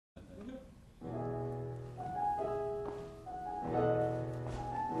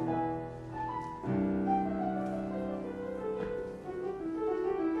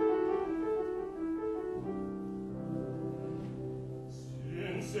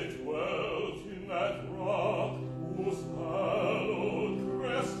it dwelt in that rock, whose hallowed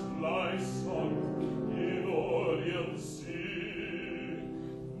crest lies sunk in Orient sea.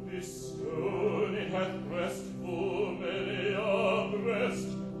 This stone it hath pressed full many a breast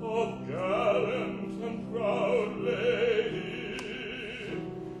of gallant and proud lady.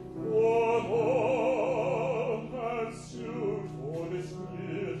 What all had suit for this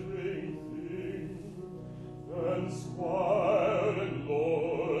glittering thing, and squire and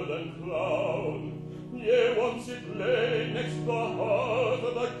lord and clown, yea, once it lay next the heart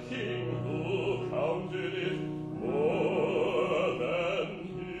of the king who counted it more than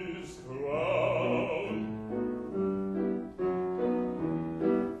his crown.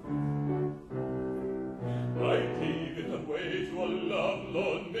 I gave it away to a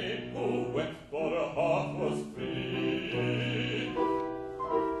lovelorn maid who wept for her heart was free.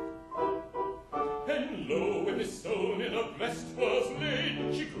 And lo, when the stone in her breast was laid,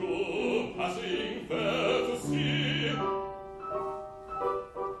 she grew passing fair to see.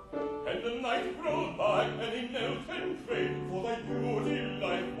 And the night rode by, and he knelt and prayed, for thy beauty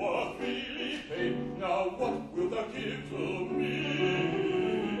life was freely paid. Now what wilt thou give to me?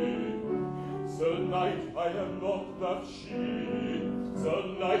 Sir Knight, I am not that she. Sir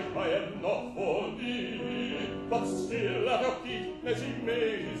Knight, I am not for thee. But still at her feet, as he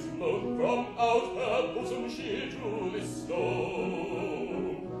made his moan, from out her bosom she drew this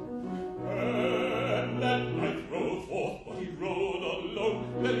stone. And that night rode forth, but he rode alone.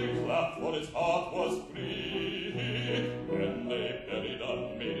 Then he clapped, for his heart was free. And they buried a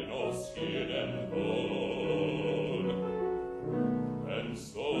maiden of skin and bone. And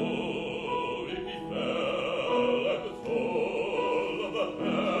so it befell at the toll of the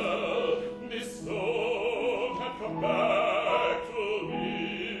bell, this stone had come back to me.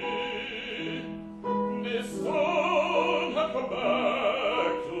 This stone had come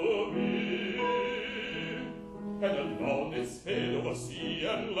back to me. And along it sped over sea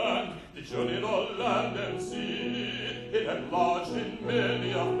and land, it journeyed o'er land and sea. It had lodged in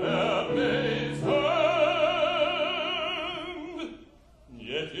many a fair maid's hand.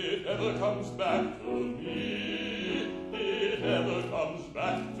 Yet it ever comes back to me. It ever comes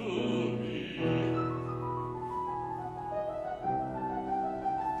back to me.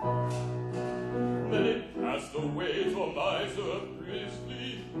 Then it passed away to a miser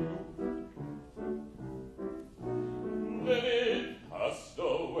grisly. Then it passed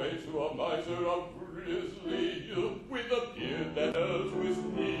away to a miser of grisly hue, with a beard that fell to his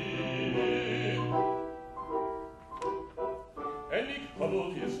knee. And he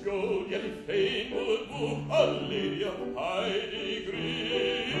covered his gold, yet he fain would woo a lady of high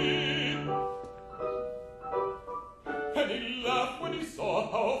degree. And he laughed when he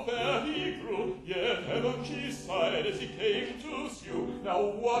saw how fair he grew, yet ever he sighed as he came to sue. Now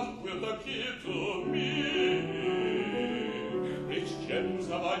what will thou give to me? Rich gems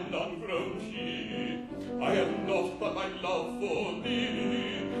have I none grown he. I have naught but my love for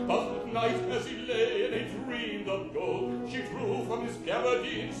thee. But at night as he lay and he dreamed of gold, she drew from his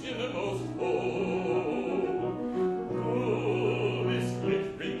gabardine's innermost fold. Oh, this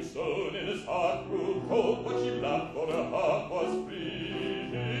glittering stone in his heart grew cold, but she laughed, for her heart was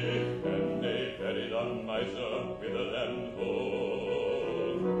free. And they buried a miser with a land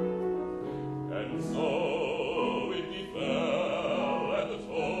gold. And so it befell at the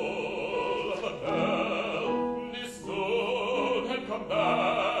toll of the bell, this stone had come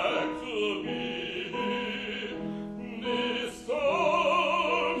back to me. This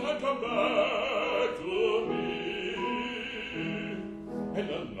stone had come back to me. And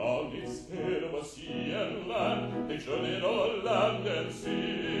anon it sped over sea and land, they journeyed o'er land and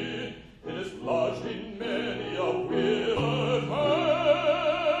sea. It is lodged in many a withered hand,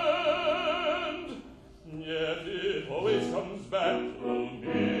 yet it always comes back to